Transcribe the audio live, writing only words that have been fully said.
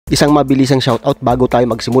Isang mabilisang shoutout bago tayo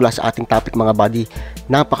magsimula sa ating topic mga buddy.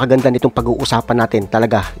 Napakaganda nitong pag-uusapan natin,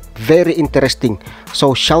 talaga very interesting.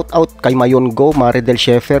 So shoutout kay Mayon Go, Maridel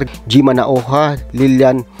Sheffer, Jima Naoha,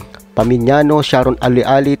 Lilian Pamiñano, Sharon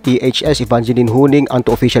Ali, THS, Evangeline Huning,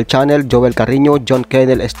 Anto Official Channel, Joel Carino, John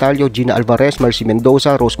Kennel Estalio, Gina Alvarez, Mercy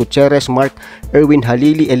Mendoza, Rose Gutierrez, Mark, Erwin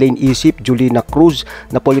Halili, Elaine Isip, Julina Cruz,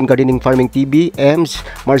 Napoleon Gardening Farming TV, Ems,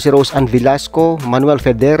 Marcy Rose Ann Velasco, Manuel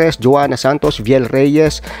Federes, Joanna Santos, Viel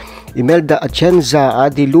Reyes, Imelda Atienza,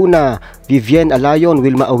 Adi Luna, Vivienne Alayon,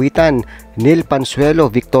 Wilma Awitan, Neil Pansuelo,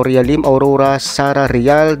 Victoria Lim, Aurora, Sara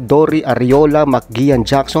Rial, Dory Ariola, Macgian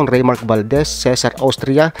Jackson, Raymark Valdez, Cesar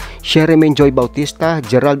Austria, Sheremaine Joy Bautista,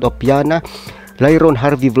 Gerald Opiana, Lyron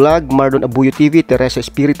Harvey Vlog, Mardon Abuyo TV, Teresa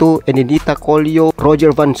Espiritu, Eninita Colio, Roger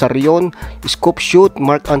Van Sarion, Scoop Shoot,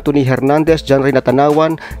 Mark Anthony Hernandez, John Rina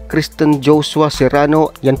Tanawan, Kristen Joshua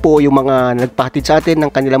Serrano. Yan po yung mga nagpahatid sa atin ng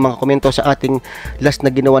kanilang mga komento sa ating last na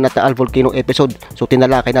ginawa na Taal Volcano episode. So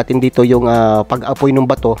tinalakay natin dito yung pag-apoy ng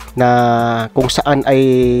bato na kung saan ay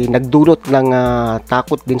nagdulot ng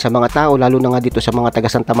takot din sa mga tao, lalo na nga dito sa mga taga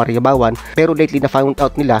Santa Maria Bawan. Pero lately na found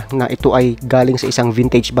out nila na ito ay galing sa isang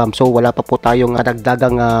vintage bomb. So wala pa po tayong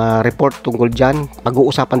dagdagang report tungkol dyan.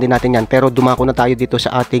 Pag-uusapan din natin yan. Pero dumako na tayo dito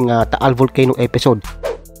sa ating Taal Volcano episode.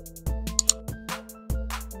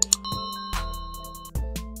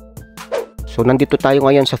 So nandito tayo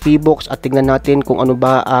ngayon sa Feebox at tingnan natin kung ano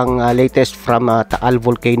ba ang latest from Taal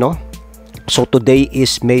Volcano. So today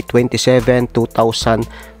is May 27,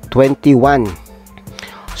 2021.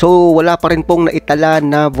 So wala pa rin pong naitala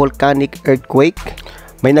na volcanic earthquake.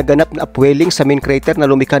 May naganap na upwelling sa main crater na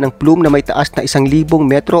lumikha ng plume na may taas na 1,000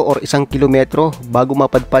 metro or 1 kilometro bago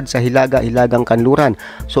mapadpad sa hilagang kanluran.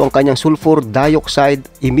 So ang kanyang sulfur dioxide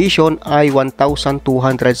emission ay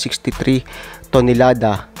 1,263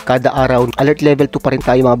 tonelada kada araw. Alert level 2 pa rin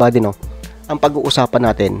tayo mga buddy, no? Ang pag-uusapan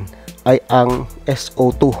natin ay ang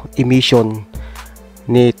SO2 emission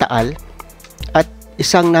ni Taal at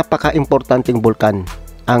isang napaka-importanting bulkan,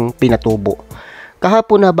 ang Pinatubo.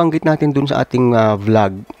 Kahapon nabanggit natin dun sa ating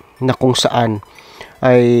vlog na kung saan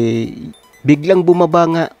ay biglang bumaba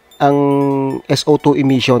nga ang SO2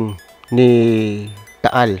 emission ni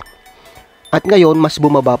Taal. At ngayon mas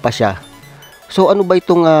bumaba pa siya. So ano ba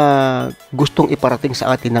itong gustong iparating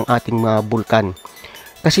sa atin ng ating bulkan?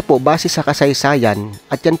 Kasi po base sa kasaysayan,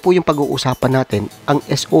 at yan po yung pag-uusapan natin, ang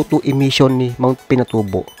SO2 emission ni Mount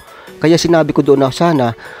Pinatubo. Kaya sinabi ko doon na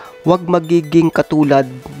sana wag magiging katulad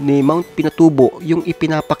ni Mount Pinatubo yung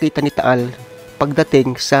ipinapakita ni Taal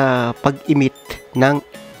pagdating sa pag-emit ng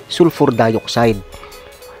sulfur dioxide.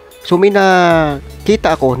 So may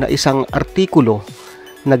nakita ako na isang artikulo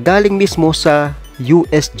na galing mismo sa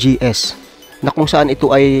USGS na kung saan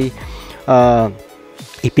ito ay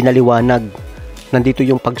ipinaliwanag. Nandito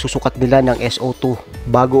yung pagsusukat nila ng SO2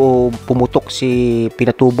 bago pumutok si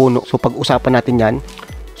Pinatubo. So pag-usapan natin yan.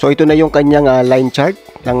 So ito na yung kanyang line chart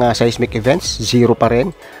ng seismic events, 0 pa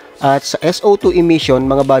rin. At sa SO2 emission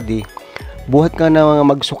mga buddy, buhat nga na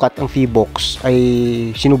magsukat ang Feebox ay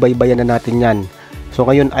sinubaybayan na natin yan. So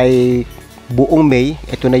ngayon ay buong May,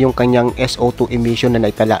 ito na yung kanyang SO2 emission na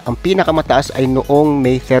naitala. Ang pinakamataas ay noong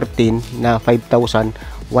May 13 na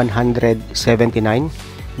 5,179.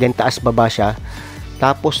 Then taas baba siya.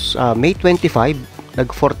 Tapos May 25 nag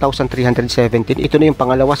 4,317. Ito na yung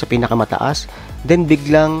pangalawa sa pinakamataas. Then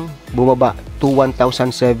biglang bumaba to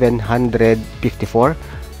 1,754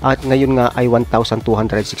 at ngayon nga ay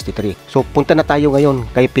 1,263. So punta na tayo ngayon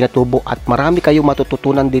kay Pinatubo at marami kayong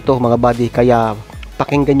matututunan dito mga buddy, kaya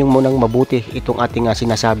pakinggan nyo munang mabuti itong ating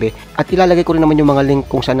sinasabi at ilalagay ko rin naman yung mga link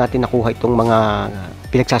kung saan natin nakuha itong mga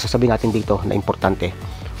pinagsasabi natin dito na importante.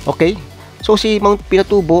 Okay, so si Mount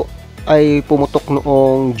Pinatubo ay pumutok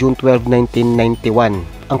noong June 12,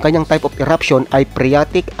 1991. Ang kanyang type of eruption ay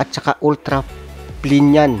phreatic at saka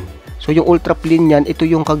ultraplinian. So yung ultraplinian, ito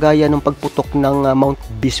yung kagaya ng pagputok ng Mount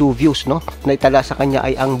Vesuvius, no? Na itala sa kanya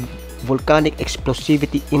ay ang volcanic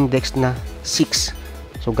explosivity index na 6.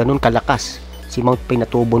 So ganun kalakas si Mount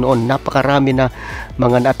Pinatubo noon. Napakarami na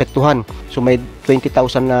mga naapektuhan. So may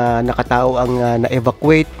 20,000 na nakatao ang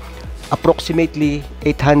na-evacuate. Approximately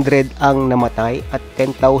 800 ang namatay at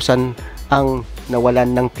 10,000 ang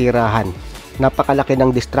nawalan ng tirahan. Napakalaki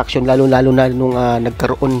ng destruction lalo-lalo na nung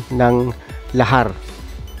nagkaroon ng lahar.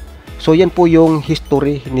 So yan po yung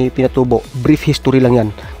history ni Pinatubo. Brief history lang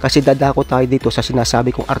yan. Kasi dadako tayo dito sa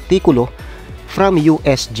sinasabi kong artikulo from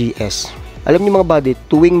USGS. Alam niyo mga buddy,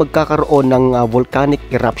 tuwing magkakaroon ng volcanic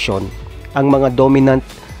eruption, ang mga dominant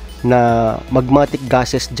na magmatic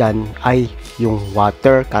gases dyan ay yung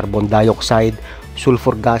water, carbon dioxide,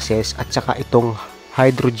 sulfur gases at saka itong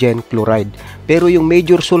hydrogen chloride. Pero yung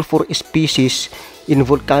major sulfur species in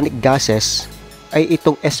volcanic gases ay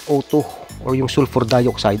itong SO2 or yung sulfur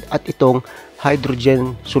dioxide at itong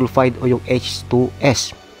hydrogen sulfide o yung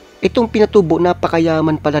H2S. Itong Pinatubo,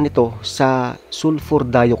 napakayaman pala nito sa sulfur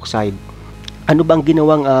dioxide. Ano bang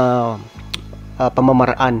ginawang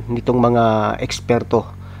pamamaraan nitong mga eksperto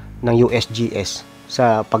ng USGS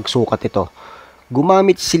sa pagsukat ito?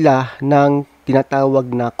 Gumamit sila ng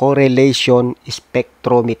tinatawag na correlation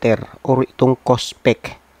spectrometer or itong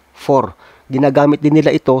COSPEC 4. Ginagamit din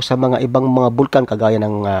nila ito sa mga ibang mga bulkan kagaya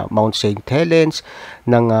ng Mount St. Helens,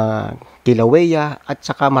 ng Kilauea at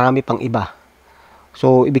saka marami pang iba.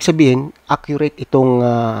 So ibig sabihin, accurate itong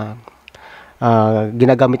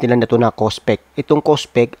ginagamit nila nito na COSPEC. Itong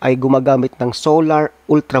COSPEC ay gumagamit ng solar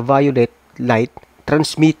ultraviolet light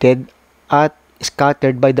transmitted at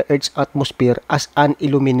scattered by the Earth's atmosphere as an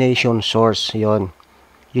illumination source. Yun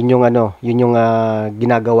yung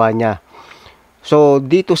ginagawa niya. So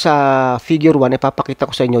dito sa figure 1, ipapakita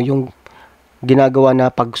ko sa inyo yung ginagawa na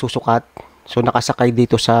pagsusukat. So nakasakay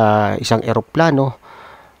dito sa isang eroplano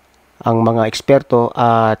ang mga eksperto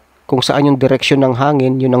at kung saan yung direction ng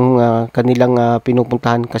hangin, yun ang kanilang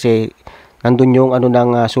pinupuntahan kasi nandun yung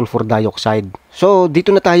ng sulfur dioxide. So dito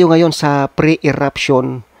na tayo ngayon sa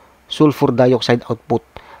pre-eruption sulfur dioxide output.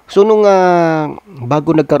 So nung bago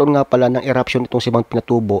nagkaroon nga pala ng eruption itong si Mount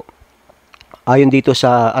Pinatubo, ayon dito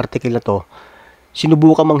sa article na to,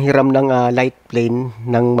 sinubukan manghiram ng light plane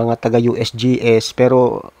ng mga taga USGS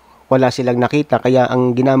pero wala silang nakita, kaya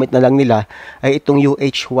ang ginamit na lang nila ay itong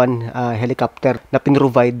UH-1 helicopter na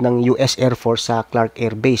pinrovide ng US Air Force sa Clark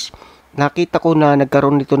Air Base. Nakita ko na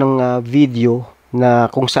nagkaroon nito ng video na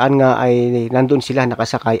kung saan nga ay nandun sila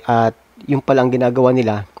nakasakay at yung palang ginagawa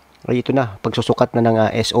nila ay ito na, pagsusukat na ng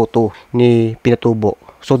SO2 ni Pinatubo.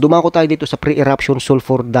 So dumako tayo dito sa pre-eruption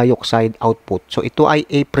sulfur dioxide output. So ito ay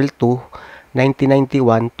April 2,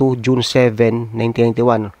 1991 to June 7,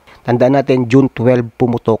 1991. Tandaan natin, June 12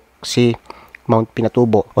 pumutok si Mount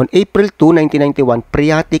Pinatubo. On April 2, 1991,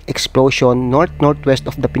 phreatic explosion north-northwest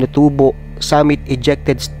of the Pinatubo summit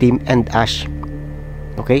ejected steam and ash.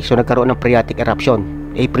 Okay, so nagkaroon ng phreatic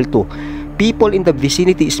eruption. April 2. People in the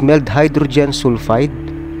vicinity smelled hydrogen sulfide.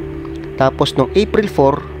 Tapos noong April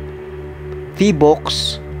 4,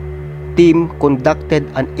 PHIVOLC's team conducted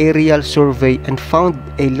an aerial survey and found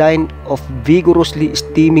a line of vigorously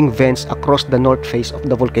steaming vents across the north face of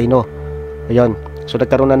the volcano. Ayun. So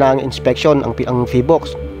nagkaroon na ang inspection ang PHIVOLC.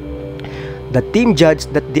 The team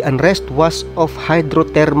judged that the unrest was of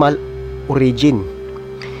hydrothermal origin.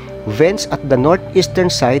 Vents at the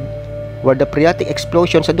northeastern side where the phreatic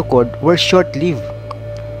explosions had occurred were short-lived.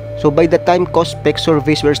 So by the time COSPEC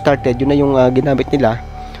surveys were started, yun na yung ginamit nila,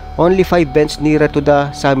 only 5 vents nearer to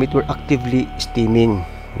the summit were actively steaming.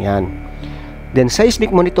 Yan. Then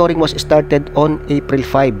seismic monitoring was started on April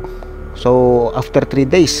 5. So after 3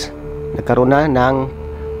 days, nagkaroon na ng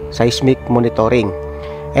seismic monitoring.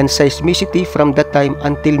 And seismicity from that time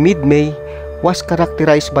until mid-May was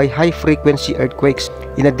characterized by high-frequency earthquakes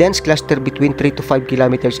in a dense cluster between 3 to 5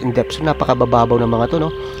 kilometers in depth. So napakabababaw ng mga to,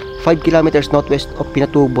 no? 5 kilometers northwest of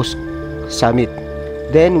Pinatubo's summit.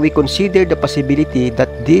 Then we consider the possibility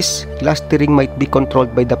that this clustering might be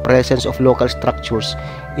controlled by the presence of local structures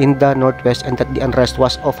in the northwest and that the unrest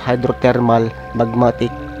was of hydrothermal,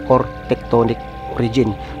 magmatic, or tectonic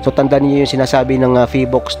origin. So tandaan niyo yung sinasabi ng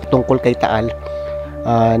PHIVOLC tungkol kay Taal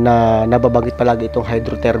na nababanggit palagi itong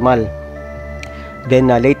hydrothermal.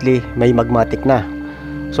 Then lately may magmatic na.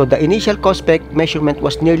 So the initial COSPEC measurement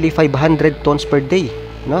was nearly 500 tons per day,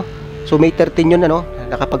 no? So May 13 yun, ano,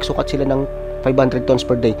 nakapagsukat sila ng 500 tons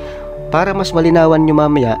per day. Para mas malinawan nyo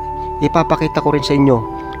mamaya, ipapakita ko rin sa inyo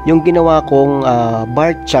yung ginawa kong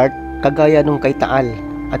bar chart kagaya nung kay Taal.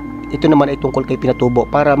 At ito naman ay tungkol kay Pinatubo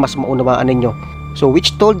para mas maunawaan ninyo. So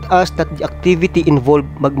which told us that the activity involved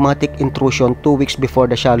magmatic intrusion 2 weeks before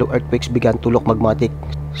the shallow earthquakes began to look magmatic.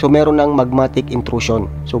 So meron ng magmatic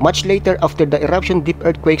intrusion. So much later after the eruption, deep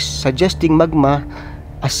earthquakes suggesting magma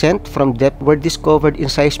ascent from depth were discovered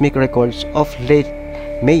in seismic records of late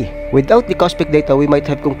May. Without the COSPEC data, we might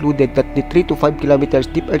have concluded that the 3 to 5 kilometers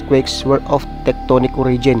deep earthquakes were of tectonic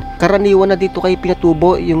origin. Karaniwan na dito kay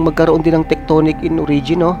Pinatubo yung magkaroon din ng tectonic in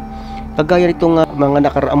origin, no? Kagaya nitong mga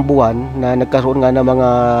nakaraang buwan na nagkaroon nga ng mga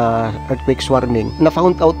earthquake swarming, na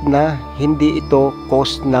found out na hindi ito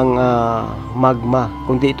cause ng magma,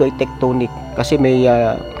 kundi ito ay tectonic kasi may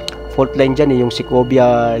fault line dyan, yung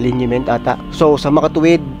Segovia lineament ata. So sa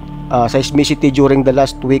makatuwid, seismicity during the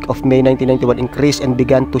last week of May 1991 increased and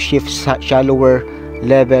began to shift shallower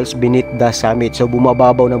levels beneath the summit. So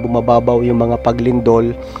bumababaw yung mga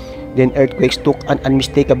paglindol. Then earthquakes took an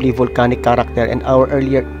unmistakably volcanic character, and our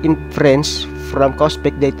earlier inference from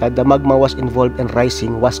COSPEC data, the magma was involved in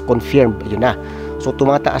rising was confirmed. Ayun na. So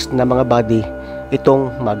tumataas na mga body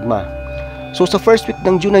itong magma. So sa first week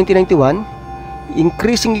ng June 1991,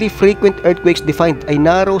 increasingly frequent earthquakes defined a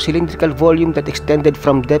narrow cylindrical volume that extended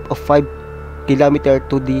from depth of 5 km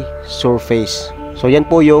to the surface. So yan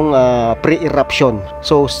po yung pre-eruption.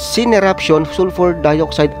 So sin eruption, sulfur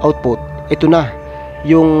dioxide output. Ito na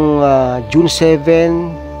yung June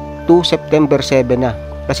 7 to September 7 na.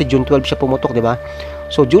 Kasi June 12 siya pumutok, di ba?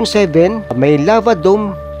 So June 7, may lava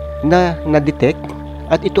dome na na-detect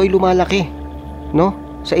at ito ay lumalaki, no?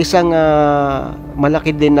 Sa isang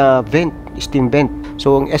malaki din na vent, steam vent.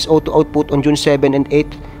 So ang SO2 output on June 7 and 8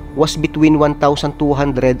 was between 1,200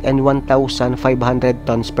 and 1,500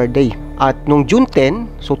 tons per day. At nung June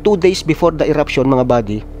 10, so 2 days before the eruption mga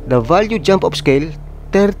buddy, the value jump of scale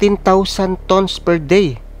 13,000 tons per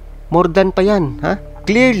day. More than pa yan, ha?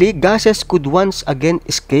 Clearly, gases could once again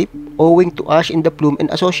escape owing to ash in the plume and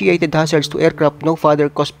associated hazards to aircraft. No further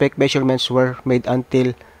COSPEC measurements were made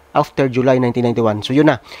until after July 1991. So yun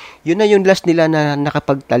na. Yun na yung last nila na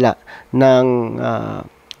nakapagtala ng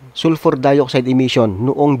sulfur dioxide emission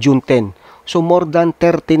noong June 10. So more than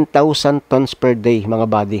 13,000 tons per day mga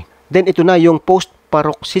buddy. Then ito na yung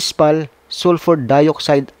post-paroxysmal sulfur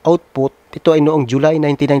dioxide output. Ito ay noong July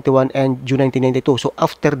 1991 and June 1992. So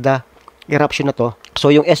after the eruption na to. So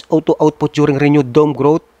yung SO2 output during renewed dome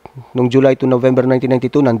growth noong July to November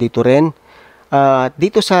 1992 nandito rin.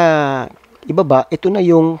 Dito sa ibaba, ito na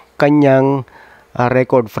yung kanyang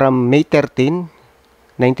record from May 13,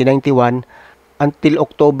 1991 until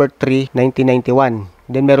October 3, 1991.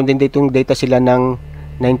 Then meron din ditong data sila ng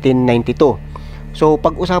 1992. So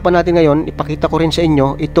pag-usapan natin ngayon, ipakita ko rin sa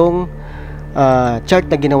inyo itong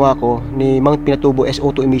chart na ginawa ko ni Mount Pinatubo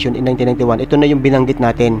SO2 emission in 1991. Ito na yung binanggit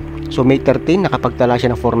natin. So May 13, nakapagtala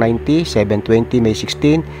siya ng 490, 720, May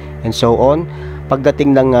 16, and so on.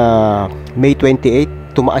 Pagdating ng May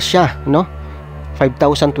 28, tumaas siya, no?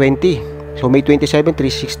 5,020. So May 27,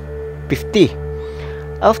 3,650.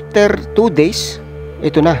 After 2 days,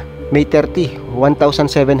 ito na, May 30,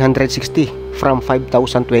 1,760. From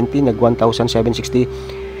 5,020, nag 1,760.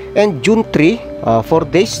 And June 3, 4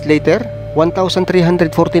 days later, 1,340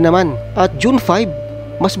 naman. At June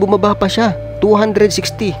 5, mas bumaba pa siya,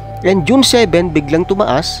 260. And June 7, biglang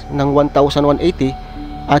tumaas ng 1,180.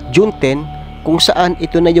 At June 10, kung saan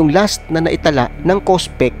ito na yung last na naitala ng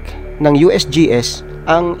COSPEC ng USGS,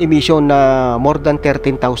 ang emission na more than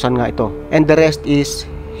 13,000 nga ito. And the rest is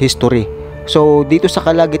history. So dito sa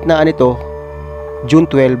kalagitnaan ito, June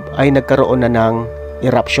 12 ay nagkaroon na ng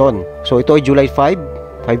eruption. So ito ay July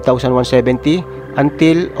 5, 5,170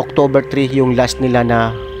 until October 3 yung last nila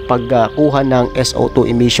na pagkuha ng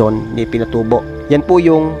SO2 emission ni Pinatubo. Yan po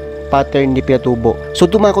yung pattern ni Pinatubo. So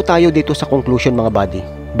dumako tayo dito sa conclusion mga buddy.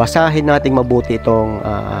 Basahin nating mabuti itong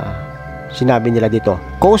sinabi nila dito.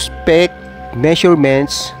 COSPEC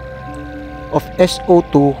measurements of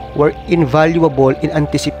SO2 were invaluable in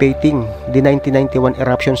anticipating the 1991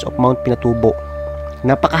 eruptions of Mount Pinatubo.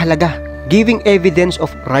 Napakahalaga, giving evidence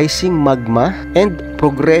of rising magma and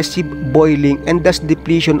progressive boiling and thus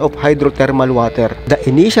depletion of hydrothermal water. The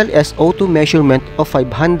initial SO2 measurement of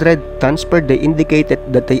 500 tons per day indicated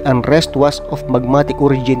that the unrest was of magmatic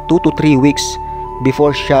origin 2 to 3 weeks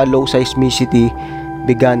before shallow seismicity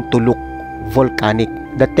began to look volcanic.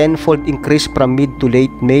 The tenfold increase from mid to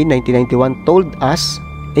late May 1991 told us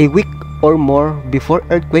a week or more before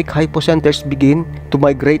earthquake hypocenters begin to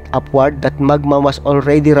migrate upward that magma was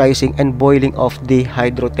already rising and boiling off the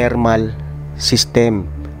hydrothermal system.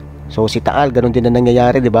 So si Taal, ganun din na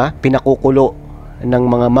nangyayari, di ba? Pinakukulo ng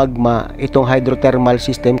mga magma itong hydrothermal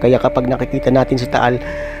system. Kaya kapag nakikita natin si Taal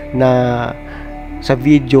na sa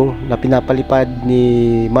video na pinapalipad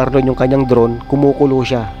ni Marlon yung kanyang drone, kumukulo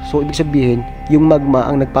siya. So ibig sabihin, yung magma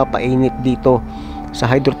ang nagpapainit dito sa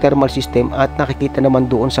hydrothermal system at nakikita naman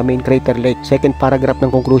doon sa main crater lake. Second paragraph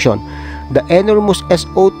ng conclusion. The enormous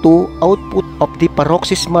SO2 output of the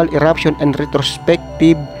paroxysmal eruption and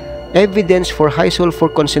retrospective evidence for high sulfur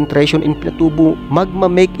concentration in Pinatubo magma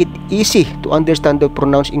make it easy to understand the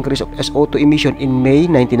pronounced increase of SO2 emission in May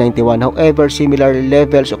 1991. However, similar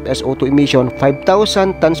levels of SO2 emission,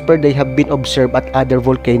 5,000 tons per day, have been observed at other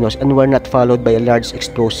volcanoes and were not followed by a large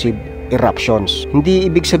explosive eruptions. Hindi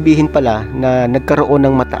ibig sabihin pala na nagkaroon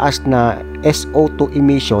ng mataas na SO2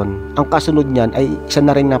 emission, ang kasunod niyan ay isa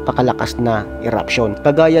na rin napakalakas na eruption.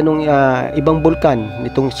 Kagaya nung ibang bulkan,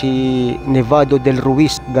 nitong si Nevado del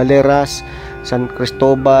Ruiz, Galeras, San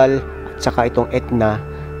Cristobal, at saka itong Etna,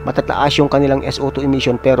 matataas yung kanilang SO2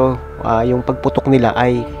 emission pero yung pagputok nila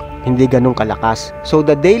ay hindi ganun kalakas. So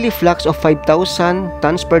the daily flux of 5,000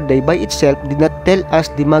 tons per day by itself did not tell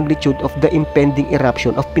us the magnitude of the impending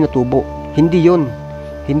eruption of Pinatubo. Hindi yun.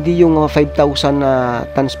 Hindi yung 5,000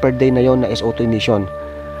 tons per day na yon na SO2 emission.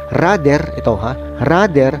 Rather,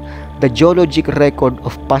 the geologic record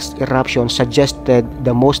of past eruptions suggested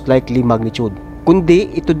the most likely magnitude.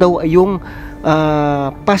 Kundi, ito daw ay yung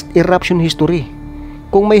past eruption history.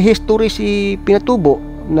 Kung may history si Pinatubo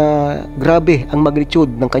na grabe ang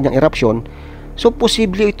magnitude ng kanyang eruption, so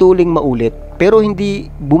posible ito uling maulit. Pero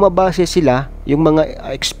hindi bumabase sila, yung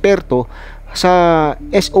mga eksperto, sa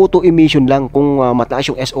SO2 emission lang. Kung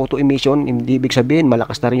mataas yung SO2 emission, hindi ibig sabihin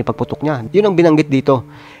malakas na rin yung pagputok niya. Yun ang binanggit dito.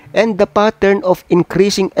 And the pattern of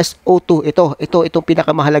increasing SO2, itong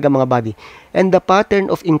pinakamahalaga mga buddy. And the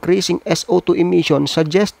pattern of increasing SO2 emission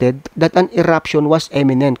suggested that an eruption was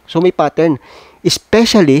imminent. So may pattern,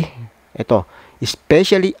 especially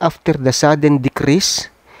after the sudden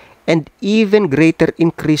decrease and even greater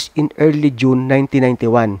increase in early June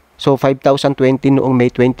 1991. So 5,020 noong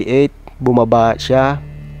May 28, bumaba siya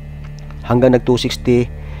hanggang nag 260,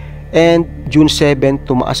 and June 7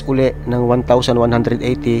 tumaas uli ng 1,180.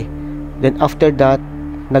 Then after that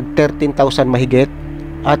nag 13,000 mahigit,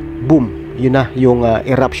 at boom, yun na yung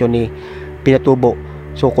eruption ni Pinatubo.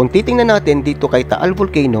 So kung titingnan natin dito kay Taal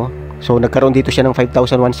Volcano, so nagkaroon dito siya ng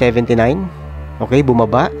 5,179. Okay,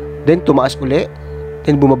 bumaba, then tumaas uli,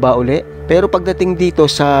 then bumaba uli. Pero pagdating dito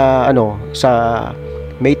sa sa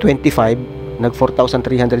May 25, nag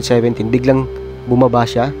 4,317, biglang bumaba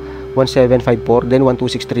siya 1,754, then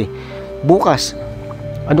 1,263. Bukas,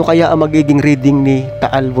 ano kaya ang magiging reading ni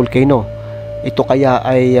Taal Volcano? Ito kaya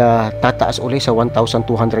ay tataas uli sa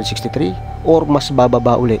 1,263 or mas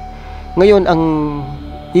bababa uli? Ngayon, ang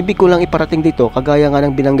ibig ko lang iparating dito, kagaya nga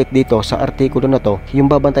ng binanggit dito sa artikulo na to, yung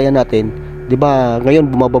babantayan natin, di ba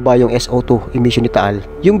ngayon bumababa yung SO2 emission ni Taal,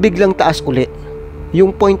 yung biglang taas uli,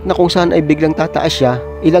 yung point na kung saan ay biglang tataas siya,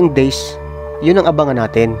 ilang days, yun ang abangan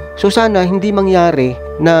natin. So sana hindi mangyari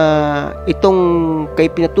na itong kay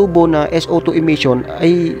Pinatubo na SO2 emission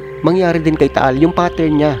ay mangyari din kay Taal. Yung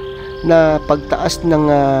pattern niya na pagtaas ng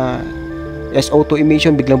SO2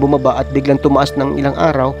 emission biglang bumaba at biglang tumaas ng ilang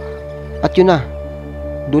araw, at yun na,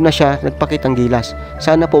 doon na siya nagpakitang gilas.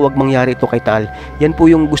 Sana po wag mangyari ito kay Taal. Yan po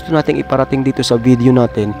yung gusto nating iparating dito sa video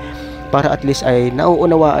natin, para at least ay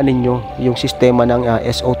nauunawaan ninyo yung sistema ng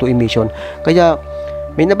SO2 emission. Kaya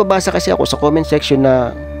may nababasa kasi ako sa comment section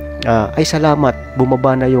na ay salamat,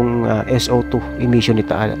 bumaba na yung SO2 emission ni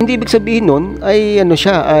Taal. Hindi ibig sabihin nun ay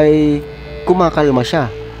ay kumakalma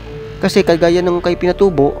siya. Kasi kagaya ng kay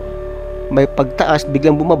Pinatubo, may pagtaas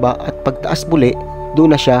biglang bumaba at pagtaas muli,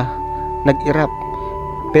 doon na siya nag-erupt.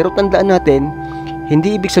 Pero tandaan natin,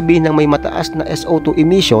 hindi ibig sabihin ng may mataas na SO2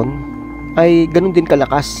 emission ay ganun din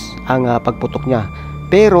kalakas ang pagputok niya.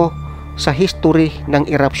 Pero sa history ng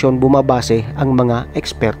eruption bumabase ang mga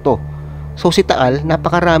eksperto. So si Taal,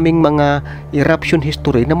 napakaraming mga eruption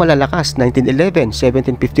history na malalakas. 1911,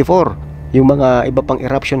 1754, yung mga iba pang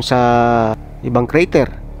eruption sa ibang crater.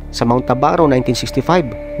 Sa Mount Tabaro,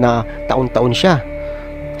 1965, na taon-taon siya.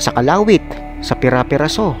 Sa Kalawit, sa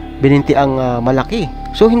Pira-Piraso, Binintiang malaki.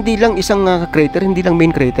 So hindi lang isang crater, hindi lang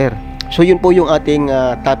main crater. So yun po yung ating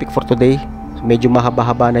topic for today. Medyo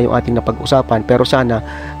mahaba-haba na yung ating napag-usapan, pero sana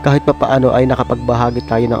kahit pa paano ay nakapagbahagi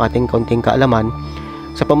tayo ng ating kaunting kaalaman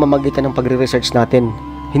sa pamamagitan ng pagre-research natin.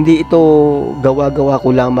 Hindi ito gawa-gawa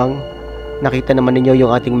ko lamang. Nakita naman ninyo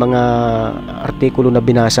yung ating mga artikulo na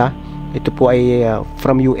binasa. Ito po ay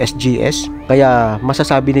from USGS, kaya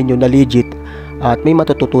masasabi ninyo na legit at may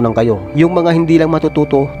matututunan kayo. Yung mga hindi lang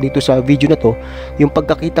matututo dito sa video na to, yung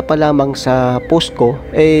pagkakita pa lamang sa post ko,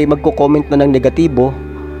 magko-comment na ng negatibo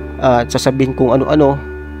at sasabihin kung ano-ano.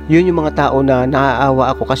 Yun yung mga tao na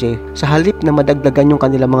naaawa ako, kasi sa halip na madagdagan yung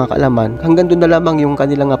kanilang mga kaalaman, hanggang doon na lamang yung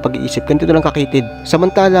kanilang pag-iisip, ganito na lang kakitid.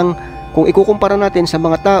 Samantalang kung ikukumpara natin sa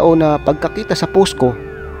mga tao na pagkakita sa post ko,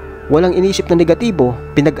 walang inisip na negatibo,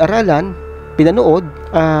 pinag-aralan, pinanood,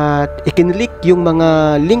 at ikinlik yung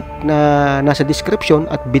mga link na nasa description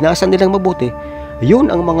at binasa nilang mabuti,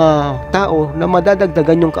 yun ang mga tao na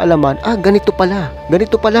madadagdagan yung kaalaman. Ganito pala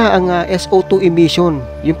ang SO2 emission.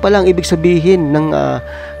 Yun pala ang ibig sabihin ng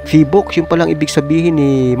VBOX. Yun pala ang ibig sabihin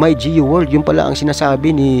ni My GU World. Yun pala ang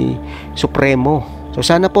sinasabi ni Supremo. So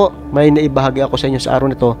sana po may naibahagi ako sa inyo sa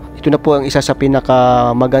araw na to. Ito na po ang isa sa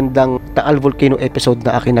pinakamagandang Taal Volcano episode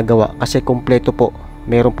na aking nagawa, kasi kompleto po.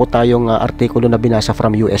 Meron po tayong artikulo na binasa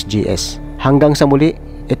from USGS. Hanggang sa muli,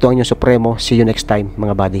 ito ang inyong Supremo. See you next time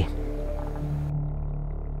mga buddy.